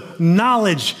with the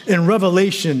knowledge and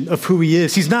revelation of who he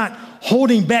is. He's not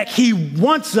holding back. He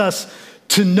wants us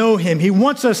to know him. He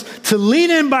wants us to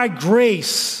lean in by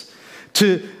grace,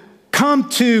 to come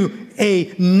to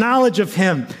a knowledge of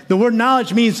him. The word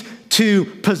knowledge means to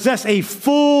possess a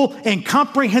full and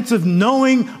comprehensive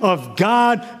knowing of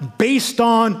God based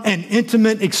on an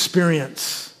intimate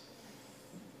experience.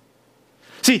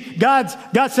 See, God's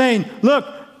saying, look,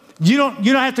 you don't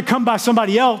have to come by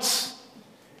somebody else.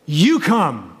 You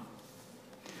come.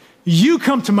 You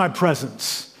come to my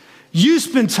presence. You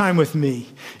spend time with me.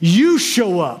 You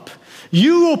show up.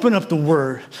 You open up the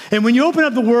Word. And when you open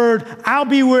up the Word, I'll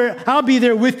be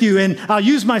there with you, and I'll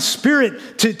use my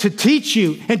Spirit to teach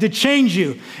you and to change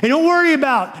you. And don't worry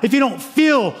about if you don't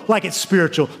feel like it's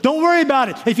spiritual. Don't worry about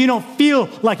it if you don't feel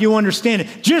like you understand it.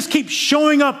 Just keep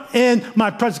showing up in my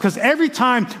presence, because every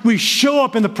time we show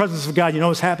up in the presence of God, you know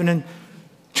what's happening?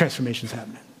 Transformation's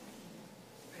happening.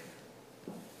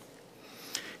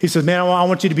 He says, man, I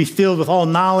want you to be filled with all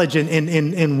knowledge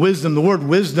and wisdom. The word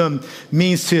wisdom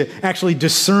means to actually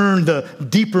discern the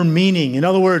deeper meaning. In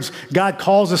other words, God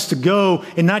calls us to go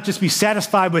and not just be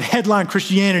satisfied with headline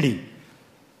Christianity.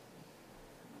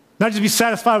 Not just be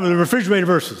satisfied with the refrigerator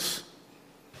verses.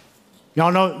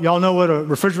 Y'all know what a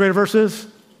refrigerator verse is?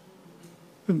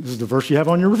 This is the verse you have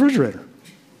on your refrigerator.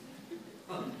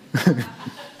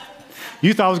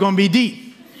 You thought it was going to be deep.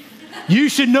 You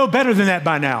should know better than that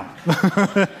by now.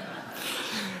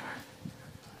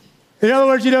 In other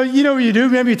words, you know what you do?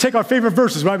 Maybe you take our favorite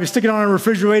verses, right? You stick it on a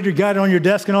refrigerator, you got it on your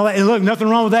desk and all that. And look, nothing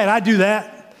wrong with that. I do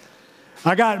that.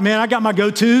 I got my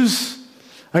go-tos.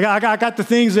 I got the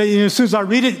things that, as soon as I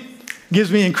read it,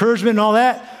 gives me encouragement and all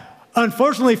that.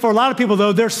 Unfortunately, for a lot of people,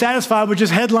 though, they're satisfied with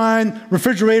just headline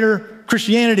refrigerator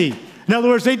Christianity. In other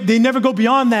words, they never go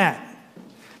beyond that.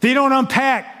 They don't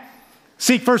unpack.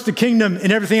 Seek first the kingdom,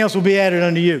 and everything else will be added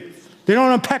unto you. They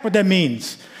don't unpack what that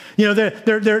means.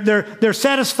 They're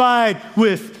satisfied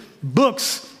with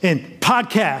books and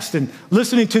podcasts and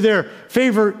listening to their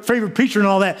favorite preacher and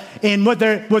all that. And what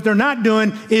they're not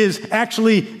doing is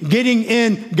actually getting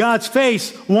in God's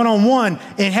face one-on-one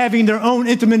and having their own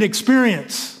intimate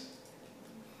experience.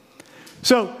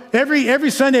 So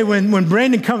every Sunday when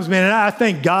Brandon comes, man, and I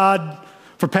thank God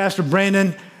for Pastor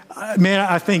Brandon. Man,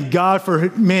 I thank God for,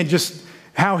 just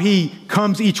how he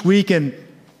comes each week and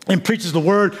preaches the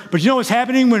word. But you know what's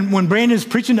happening when Brandon's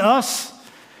preaching to us?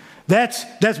 That's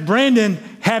Brandon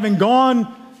having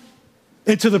gone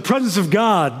into the presence of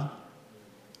God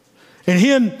and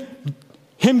him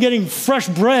getting fresh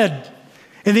bread.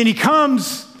 And then he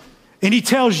comes and he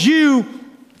tells you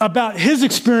about his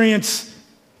experience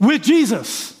with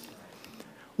Jesus,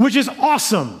 which is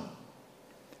awesome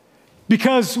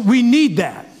because we need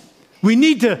that. We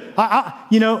need to, I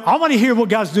want to hear what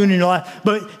God's doing in your life,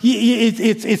 but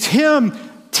it's Him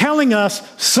telling us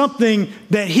something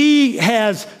that He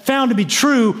has found to be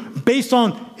true based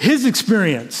on His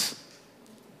experience.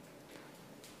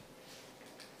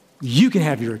 You can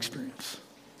have your experience.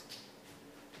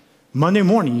 Monday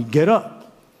morning, you get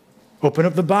up, open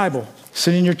up the Bible,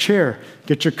 sit in your chair,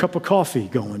 get your cup of coffee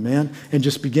going, man, and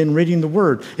just begin reading the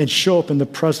Word and show up in the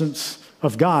presence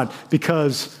of God,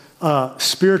 because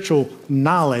spiritual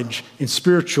knowledge and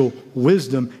spiritual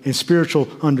wisdom and spiritual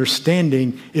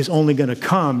understanding is only going to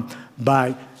come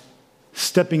by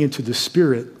stepping into the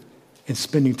Spirit and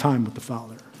spending time with the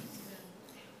Father.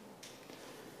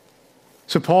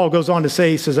 So Paul goes on to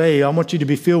say, he says, hey, I want you to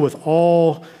be filled with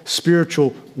all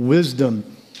spiritual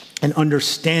wisdom and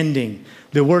understanding.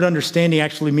 The word understanding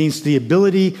actually means the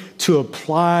ability to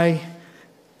apply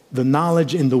the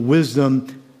knowledge and the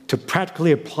wisdom, to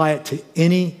practically apply it to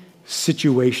any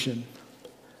situation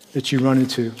that you run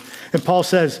into. And Paul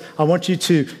says, I want you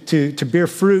to bear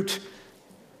fruit,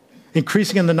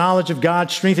 increasing in the knowledge of God,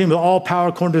 strengthening with all power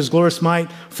according to His glorious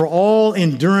might, for all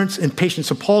endurance and patience.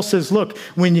 So Paul says, look,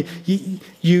 when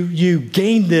you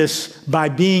gain this by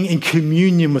being in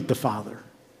communion with the Father.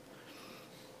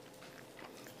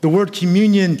 The word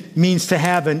communion means to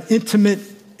have an intimate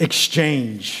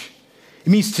exchange. It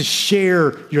means to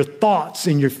share your thoughts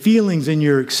and your feelings and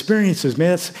your experiences,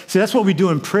 man. That's what we do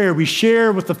in prayer. We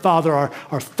share with the Father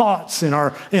our thoughts and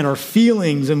our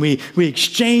feelings, and we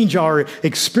exchange our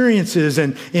experiences,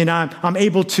 and I'm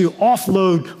able to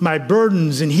offload my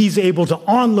burdens, and He's able to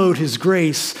unload His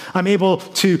grace. I'm able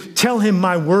to tell Him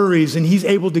my worries, and He's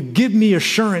able to give me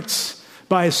assurance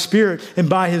by His Spirit and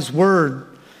by His Word.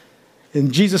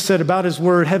 And Jesus said about His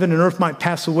word, heaven and earth might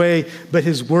pass away, but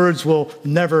His words will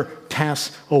never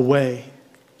pass away.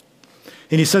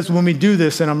 And He says when we do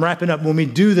this, and I'm wrapping up, when we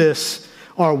do this,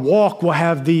 our walk will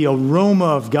have the aroma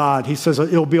of God. He says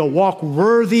it'll be a walk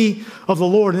worthy of the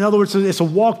Lord. In other words, it's a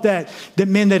walk that is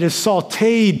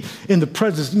sauteed in the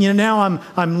presence. Now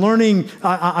I'm learning,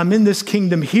 I'm in this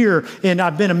kingdom here, and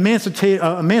I've been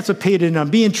emancipated, and I'm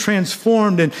being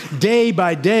transformed, and day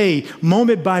by day,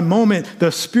 moment by moment,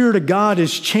 the Spirit of God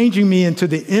is changing me into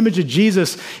the image of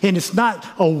Jesus. And it's not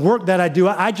a work that I do.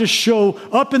 I just show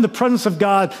up in the presence of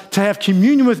God to have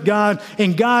communion with God,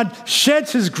 and God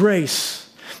sheds His grace.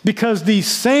 Because the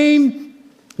same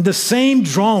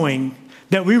drawing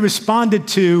that we responded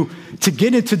to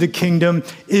get into the kingdom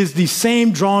is the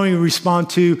same drawing we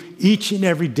respond to each and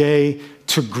every day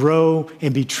to grow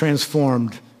and be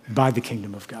transformed by the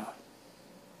kingdom of God.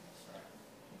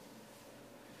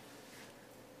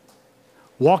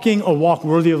 Walking a walk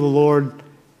worthy of the Lord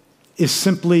is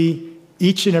simply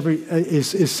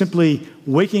simply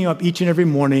waking up each and every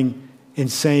morning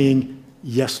and saying,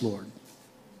 yes, Lord.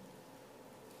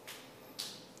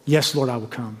 Yes, Lord, I will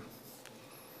come.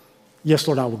 Yes,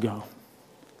 Lord, I will go.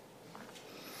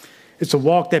 It's a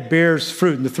walk that bears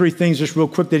fruit. And the three things, just real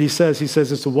quick, that he says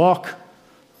it's a walk.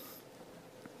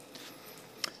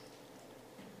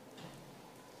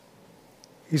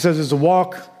 He says it's a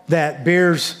walk that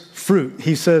bears fruit.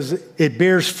 He says it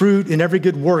bears fruit in every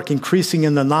good work, increasing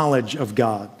in the knowledge of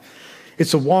God.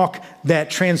 It's a walk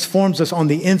that transforms us on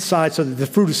the inside so that the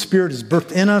fruit of Spirit is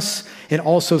birthed in us, and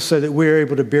also so that we're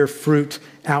able to bear fruit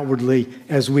outwardly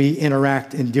as we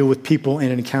interact and deal with people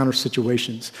and encounter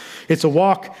situations. It's a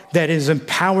walk that is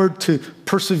empowered to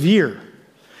persevere.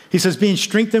 He says, being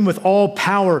strengthened with all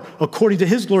power according to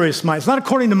His glorious might. It's not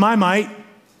according to my might.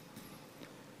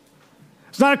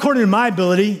 It's not according to my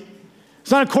ability. It's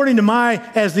not according to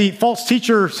as the false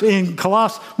teachers in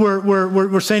Colossians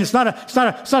were saying, it's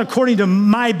not according to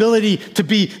my ability to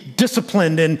be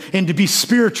disciplined and to be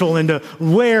spiritual and to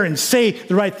wear and say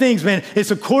the right things, man. It's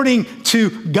according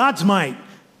to God's might.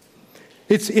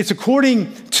 It's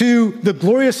according to the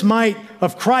glorious might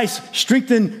of Christ,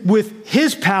 strengthened with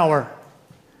His power.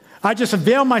 I just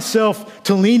avail myself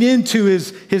to lean into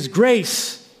His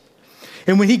grace.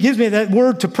 And when He gives me that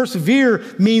word to persevere,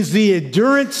 means the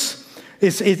endurance.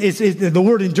 The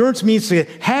word endurance means to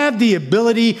have the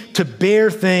ability to bear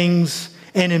things,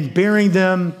 and in bearing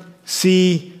them,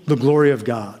 see the glory of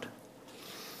God.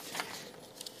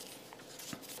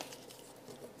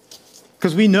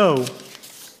 Because we know,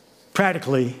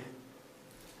 practically,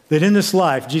 that in this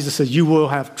life, Jesus says, you will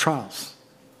have trials.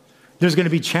 There's going to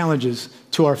be challenges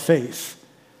to our faith.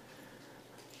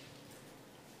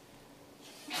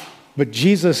 But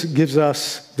Jesus gives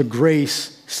us the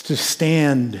grace to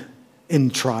stand in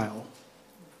trial.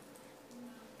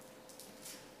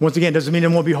 Once again, doesn't mean it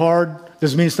won't be hard.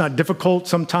 Doesn't mean it's not difficult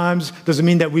sometimes. Doesn't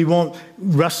mean that we won't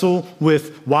wrestle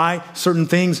with why certain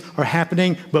things are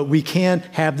happening. But we can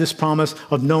have this promise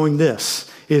of knowing this,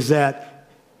 is that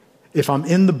if I'm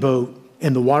in the boat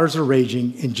and the waters are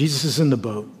raging and Jesus is in the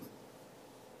boat,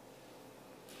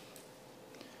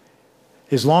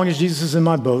 as long as Jesus is in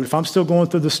my boat, if I'm still going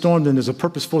through the storm, then there's a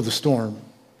purpose for the storm.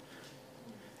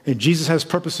 And Jesus has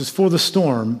purposes for the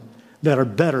storm that are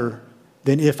better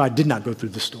than if I did not go through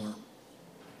the storm.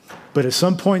 But at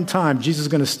some point in time, Jesus is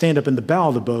going to stand up in the bow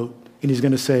of the boat and he's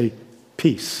going to say,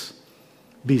 peace,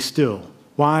 be still.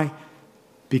 Why?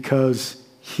 Because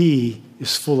he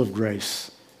is full of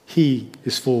grace. He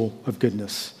is full of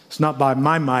goodness. It's not by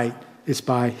my might, it's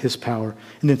by his power.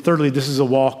 And then thirdly, this is a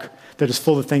walk that is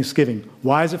full of thanksgiving.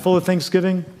 Why is it full of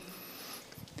thanksgiving?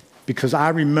 Because I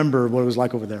remember what it was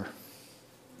like over there.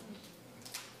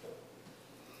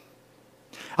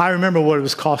 I remember what it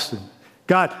was costing.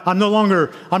 God, I'm no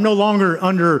longer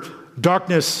under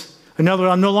darkness. I'm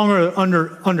no longer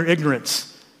under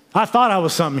ignorance. I thought I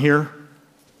was something here.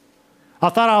 I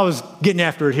thought I was getting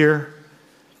after it here.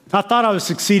 I thought I was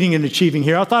succeeding and achieving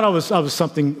here. I thought I was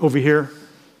something over here.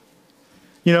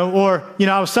 Or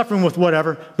I was suffering with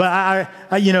whatever. But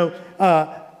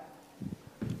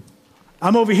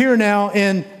I'm over here now,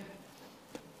 and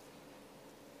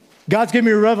God's given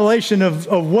me a revelation of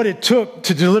what it took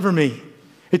to deliver me.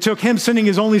 It took him sending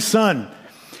his only son.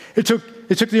 It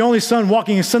took the only son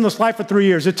walking a sinless life for 3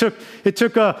 years. It took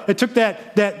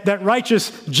that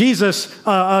righteous Jesus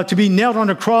to be nailed on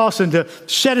the cross and to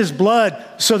shed his blood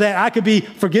so that I could be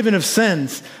forgiven of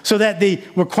sins, so that the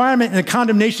requirement and the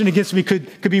condemnation against me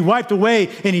could be wiped away.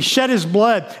 And he shed his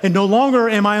blood, and no longer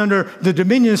am I under the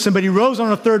dominion of sin, but he rose on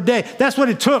the third day. That's what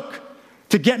it took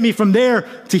to get me from there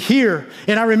to here.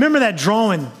 And I remember that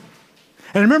drawing.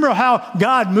 And I remember how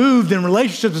God moved in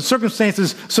relationships and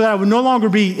circumstances so that I would no longer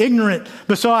be ignorant,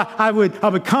 but so I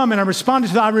would come and I responded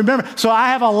to that. I remember. So I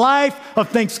have a life of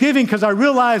thanksgiving because I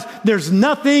realized there's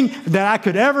nothing that I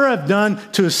could ever have done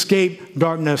to escape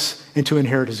darkness and to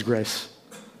inherit his grace.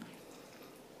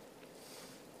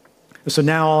 And so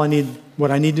now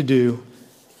what I need to do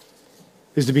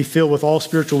is to be filled with all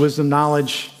spiritual wisdom,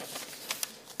 knowledge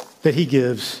that he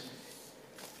gives.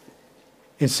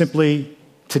 And simply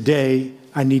today,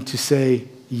 I need to say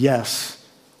yes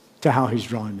to how he's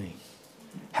drawing me.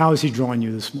 How is he drawing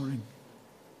you this morning?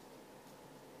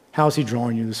 How is he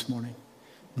drawing you this morning?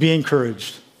 Be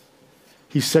encouraged.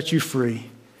 He's set you free.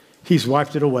 He's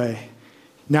wiped it away.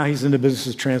 Now he's in the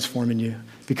business of transforming you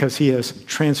because he has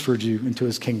transferred you into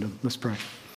his kingdom. Let's pray.